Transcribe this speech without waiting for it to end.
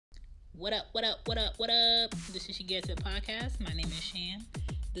What up, what up, what up, what up? This is She Gets It podcast. My name is Shan.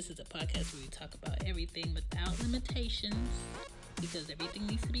 This is a podcast where we talk about everything without limitations because everything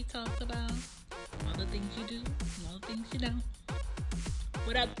needs to be talked about. All the things you do and all the things you don't.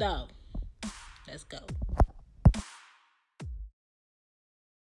 What up, though? Let's go.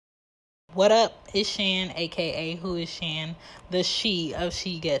 What up? It's Shan, aka Who is Shan, the she of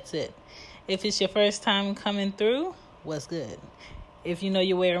She Gets It. If it's your first time coming through, what's good? If you know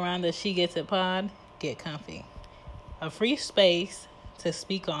your way around the She Gets It pod, get comfy. A free space to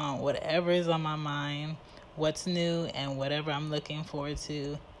speak on whatever is on my mind, what's new, and whatever I'm looking forward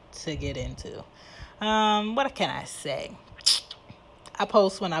to get into. What can I say? I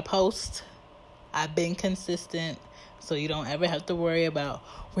post when I post. I've been consistent, so you don't ever have to worry about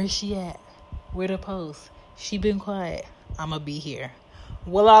where's she at, where to post. She been quiet. I'ma be here.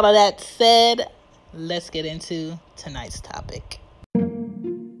 With all of that said, let's get into tonight's topic.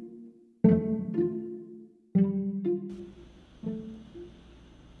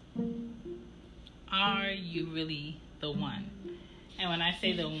 Are you really the one? And when I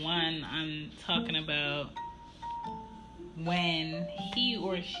say the one, I'm talking about when he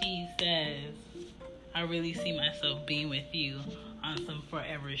or she says, I really see myself being with you on some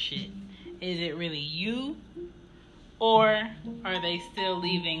forever shit. Is it really you? Or are they still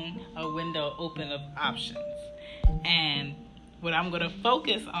leaving a window open of options? And what I'm going to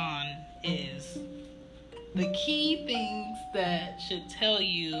focus on is the key things that should tell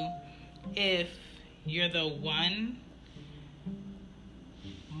you if you're the one,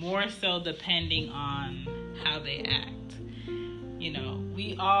 more so depending on how they act. You know,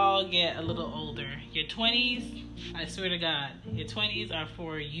 we all get a little older. Your 20s, I swear to God, your 20s are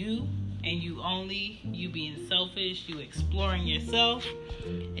for you and you only. You being selfish, you exploring yourself,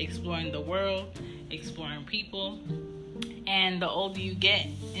 exploring the world, exploring people. And the older you get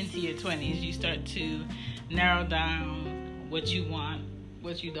into your 20s, you start to narrow down what you want,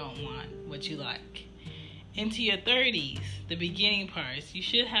 what you don't want, what you like. Into your 30s, the beginning parts, you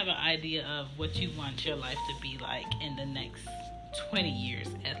should have an idea of what you want your life to be like in the next 20 years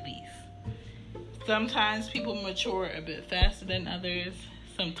at least. Sometimes people mature a bit faster than others.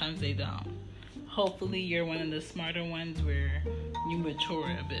 Sometimes they don't. Hopefully you're one of the smarter ones where you mature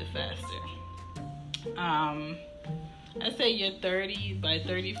a bit faster. I'd say you're 30, by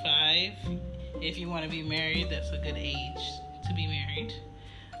 35, if you want to be married, that's a good age to be married.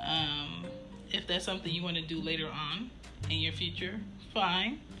 If that's something you want to do later on in your future,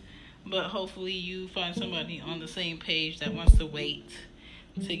 fine. But hopefully you find somebody on the same page that wants to wait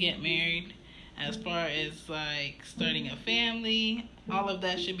to get married. As far as like starting a family, all of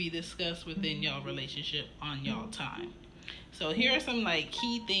that should be discussed within y'all relationship on y'all time. So here are some like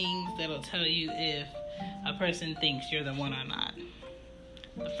key things that'll tell you if a person thinks you're the one or not.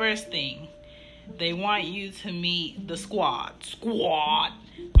 The first thing, they want you to meet the squad.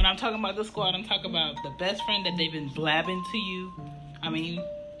 When I'm talking about the squad, I'm talking about the best friend that they've been blabbing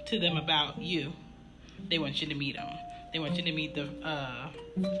to them about you. They want you to meet them. They want you to meet the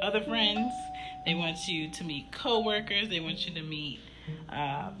other friends. They want you to meet coworkers. They want you to meet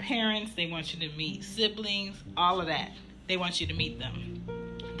parents. They want you to meet siblings. All of that. They want you to meet them.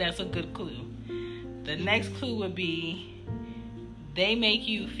 That's a good clue. The next clue would be they make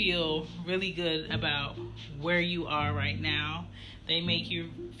you feel really good about where you are right now. They make you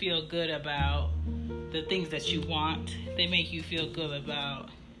feel good about the things that you want. They make you feel good about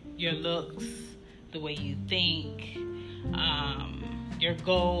your looks, the way you think, your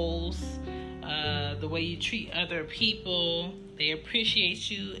goals, the way you treat other people. They appreciate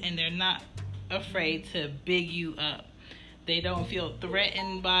you and they're not afraid to big you up. They don't feel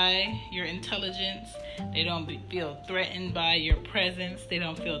threatened by your intelligence. They don't feel threatened by your presence. They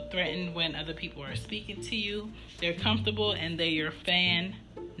don't feel threatened when other people are speaking to you. They're comfortable and they're your fan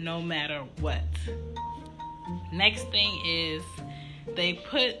no matter what. Next thing is they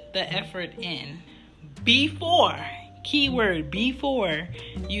put the effort in before, keyword before,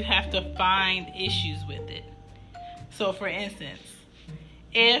 you have to find issues with it. So for instance,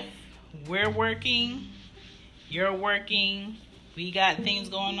 if we're working, you're working, we got things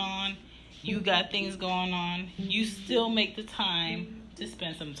going on, you got things going on, you still make the time to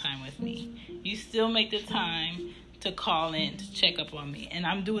spend some time with me. You still make the time to call in, to check up on me. And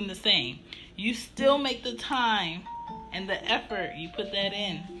I'm doing the same. You still make the time and the effort, you put that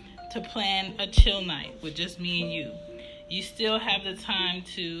in to plan a chill night with just me and you. You still have the time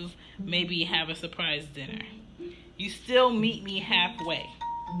to maybe have a surprise dinner. You still meet me halfway.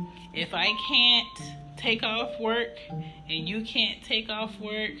 If I can't take off work and you can't take off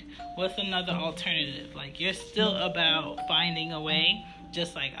work, what's another alternative? Like, you're still about finding a way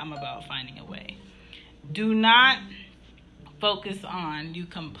just like I'm about finding a way. Do not focus on you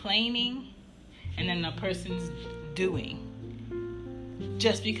complaining and then the person's doing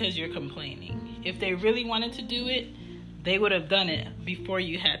just because you're complaining. If they really wanted to do it, they would have done it before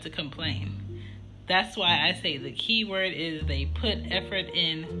you had to complain. That's why I say the key word is they put effort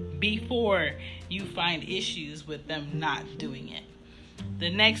in before you find issues with them not doing it. The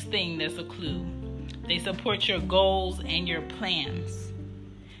next thing that's a clue, they support your goals and your plans.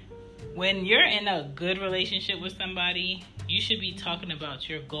 When you're in a good relationship with somebody, you should be talking about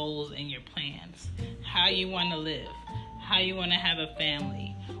your goals and your plans. How you want to live, how you want to have a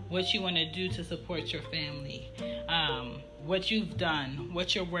family, what you want to do to support your family, what you've done,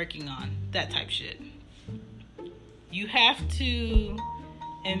 what you're working on, that type shit. You have to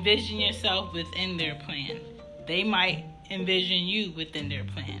envision yourself within their plan. They might envision you within their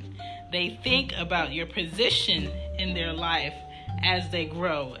plan. They think about your position in their life as they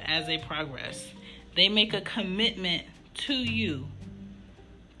grow, as they progress. They make a commitment to you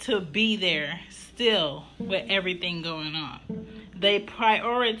to be there still with everything going on. They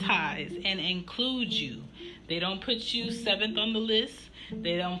prioritize and include you. They don't put you 7th on the list.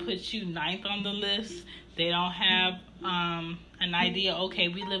 They don't put you 9th on the list. They don't have an idea, okay,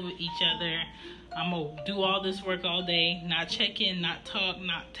 we live with each other. I'm going to do all this work all day, not check in, not talk,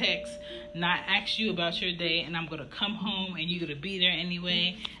 not text, not ask you about your day, and I'm going to come home and you're going to be there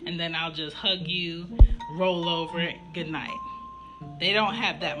anyway, and then I'll just hug you, roll over, good night. They don't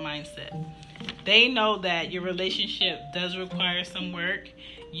have that mindset. They know that your relationship does require some work.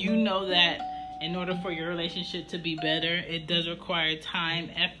 You know that in order for your relationship to be better, it does require time,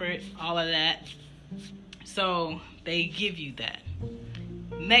 effort, all of that. So they give you that.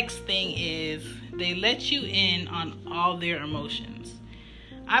 Next thing is they let you in on all their emotions.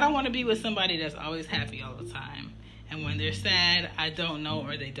 I don't want to be with somebody that's always happy all the time. And when they're sad, I don't know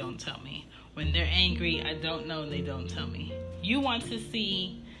or they don't tell me. When they're angry, I don't know and they don't tell me. You want to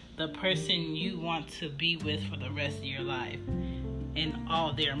see the person you want to be with for the rest of your life in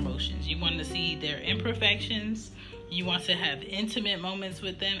all their emotions. You want to see their imperfections. You want to have intimate moments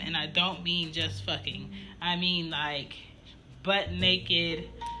with them. And I don't mean just fucking. I mean like butt naked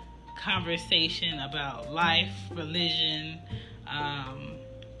conversation about life, religion,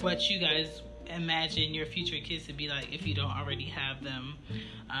 what you guys imagine your future kids to be like if you don't already have them,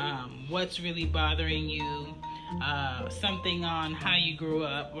 what's really bothering you, something on how you grew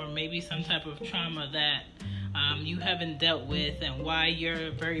up, or maybe some type of trauma that you haven't dealt with, and why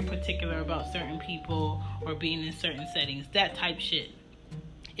you're very particular about certain people or being in certain settings, that type shit.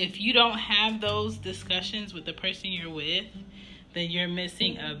 If you don't have those discussions with the person you're with, then you're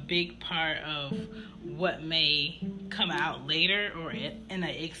missing a big part of what may come out later, or in an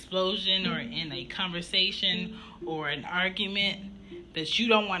explosion, or in a conversation, or an argument, that you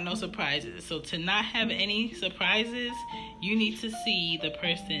don't want no surprises. So to not have any surprises, you need to see the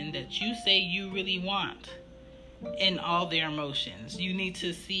person that you say you really want in all their emotions. You need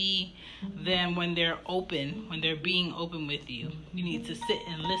to see them when they're open, when they're being open with you. You need to sit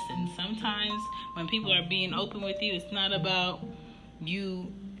and listen. Sometimes when people are being open with you, it's not about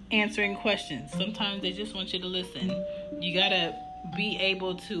you answering questions. Sometimes they just want you to listen. You gotta be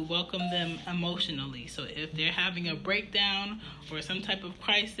able to welcome them emotionally. So if they're having a breakdown or some type of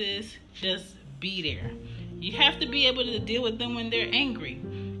crisis, just be there. You have to be able to deal with them when they're angry.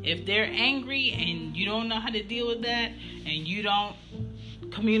 If they're angry and you don't know how to deal with that, and you don't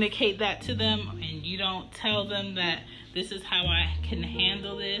communicate that to them, and you don't tell them that this is how I can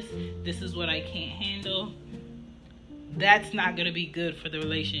handle this is what I can't handle, that's not going to be good for the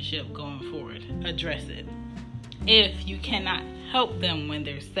relationship going forward. Address it. If you cannot help them when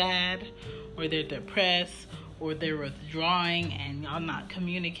they're sad, or they're depressed, or they're withdrawing and y'all not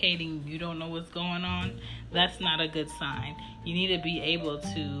communicating, you don't know what's going on, that's not a good sign. You need to be able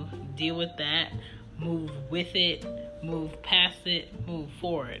to deal with that, move with it, move past it, move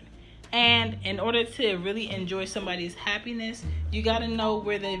forward. And in order to really enjoy somebody's happiness, you got to know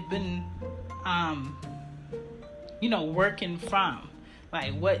where they've been working from.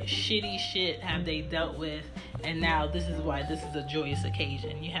 Like, what shitty shit have they dealt with, and now this is why this is a joyous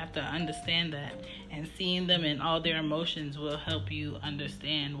occasion. You have to understand that, and seeing them in all their emotions will help you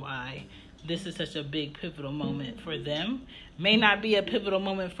understand why this is such a big pivotal moment for them. May not be a pivotal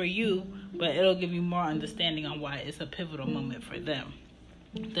moment for you, but it'll give you more understanding on why it's a pivotal moment for them.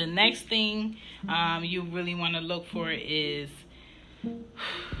 The next thing you really want to look for is,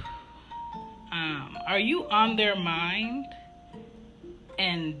 are you on their mind?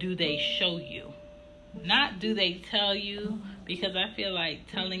 And do they show you? Not do they tell you, because I feel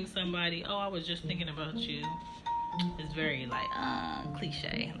like telling somebody, oh, I was just thinking about you, It's very like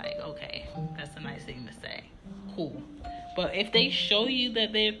cliche. Like, okay, that's a nice thing to say. Cool. But if they show you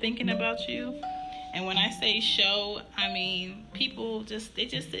that they're thinking about you, and when I say show, I mean people they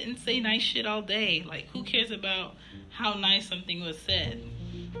just sit and say nice shit all day. Like, who cares about how nice something was said?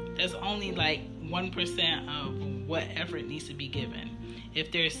 There's only like 1% of what effort needs to be given.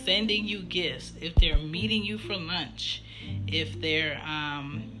 If they're sending you gifts, if they're meeting you for lunch, if they're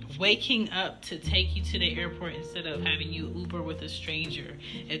waking up to take you to the airport instead of having you Uber with a stranger,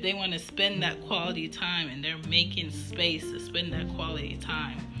 if they want to spend that quality time and they're making space to spend that quality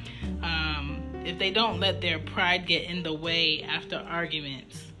time, if they don't let their pride get in the way after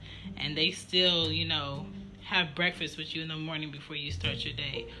arguments and they still, have breakfast with you in the morning before you start your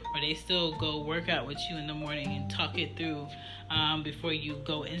day, or they still go work out with you in the morning and talk it through before you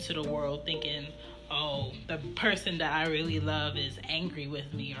go into the world thinking, oh, the person that I really love is angry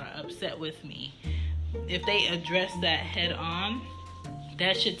with me or upset with me. If they address that head on,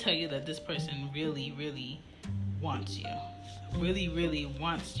 that should tell you that this person really, really wants you. Really, really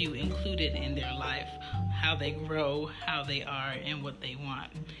wants you included in their life, how they grow, how they are, and what they want.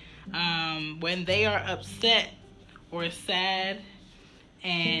 When they are upset or sad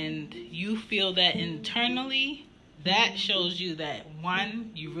and you feel that internally, that shows you that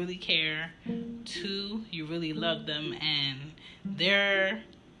 1, you really care, 2, you really love them, and their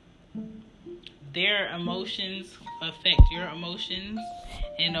emotions affect your emotions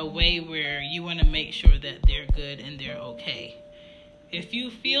in a way where you want to make sure that they're good and they're okay. If you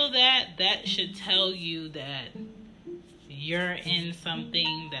feel that, that should tell you that you're in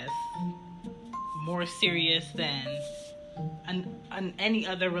something that's more serious than any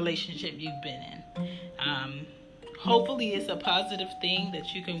other relationship you've been in. Hopefully it's a positive thing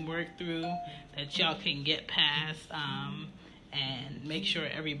that you can work through, that y'all can get past, and make sure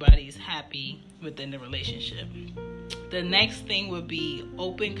everybody's happy within the relationship. The next thing would be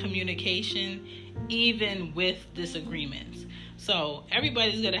open communication, even with disagreements. So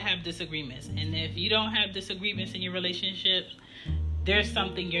everybody's going to have disagreements. And if you don't have disagreements in your relationship, there's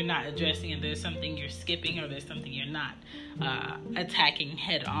something you're not addressing, and there's something you're skipping, or there's something you're not attacking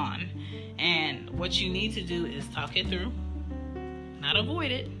head on. And what you need to do is talk it through, not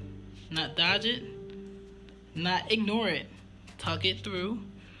avoid it, not dodge it, not ignore it. Talk it through.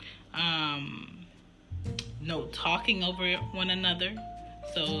 No talking over one another.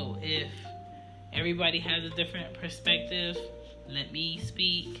 So if everybody has a different perspective, let me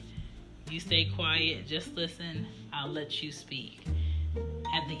speak. You stay quiet, just listen. I'll let you speak.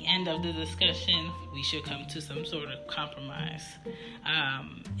 At the end of the discussion, we should come to some sort of compromise.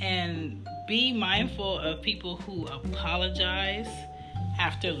 And be mindful of people who apologize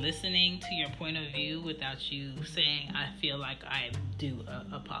after listening to your point of view without you saying, I feel like I do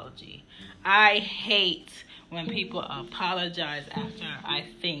an apology. I hate when people apologize after I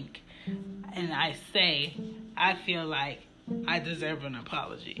think and I say, I feel like I deserve an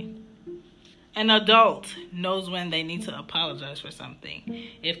apology. An adult knows when they need to apologize for something.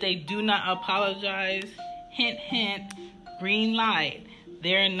 If they do not apologize, hint, hint, green light,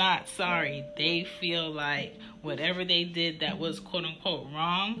 they're not sorry. They feel like whatever they did that was quote unquote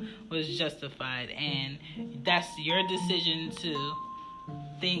wrong was justified. And that's your decision to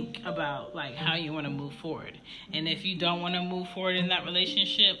think about like how you want to move forward. And if you don't want to move forward in that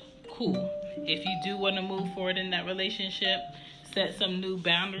relationship, cool. If you do want to move forward in that relationship, set some new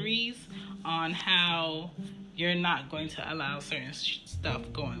boundaries on how you're not going to allow certain stuff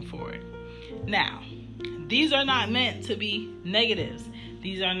going forward. Now, these are not meant to be negatives.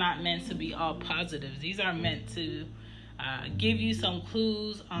 These are not meant to be all positives. These are meant to give you some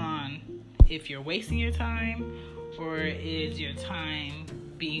clues on if you're wasting your time, or is your time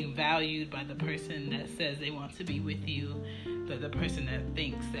being valued by the person that says they want to be with you, the person that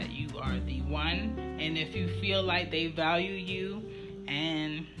thinks that you are the one. And if you feel like they value you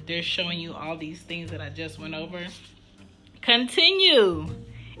and they're showing you all these things that I just went over, continue.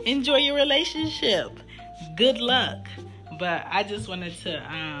 Enjoy your relationship. Good luck. But I just wanted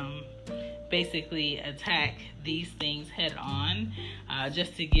to basically attack these things head on,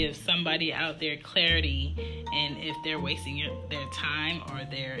 just to give somebody out there clarity and if they're wasting their time or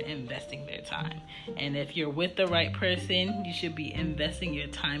they're investing their time. And if you're with the right person, you should be investing your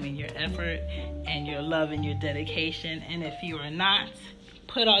time and your effort and your love and your dedication. And if you are not,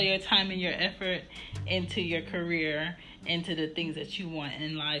 put all your time and your effort into your career, into the things that you want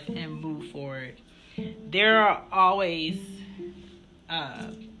in life, and move forward. There are always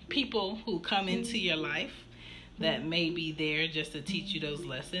people who come into your life that may be there just to teach you those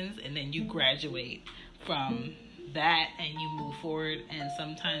lessons, and then you graduate from that and you move forward. And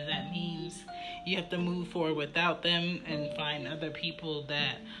sometimes that means you have to move forward without them and find other people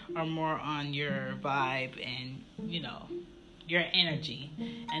that are more on your vibe and, your energy.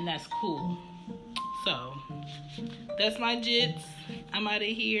 And that's cool. So, that's my jits. I'm out of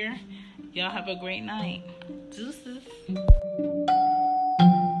here. Y'all have a great night. Deuces.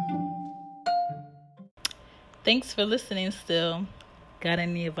 Thanks for listening still. Got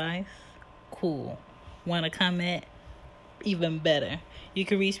any advice? Cool. Want to comment? Even better. You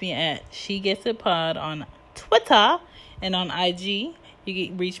can reach me at She Gets It Pod on Twitter and on IG. You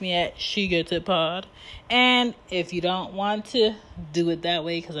can reach me at She Gets It Pod. And if you don't want to do it that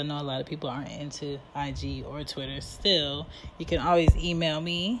way, because I know a lot of people aren't into IG or Twitter still, you can always email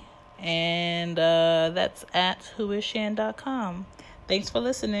me. And that's at whoisshan.com. Thanks for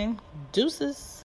listening. Deuces.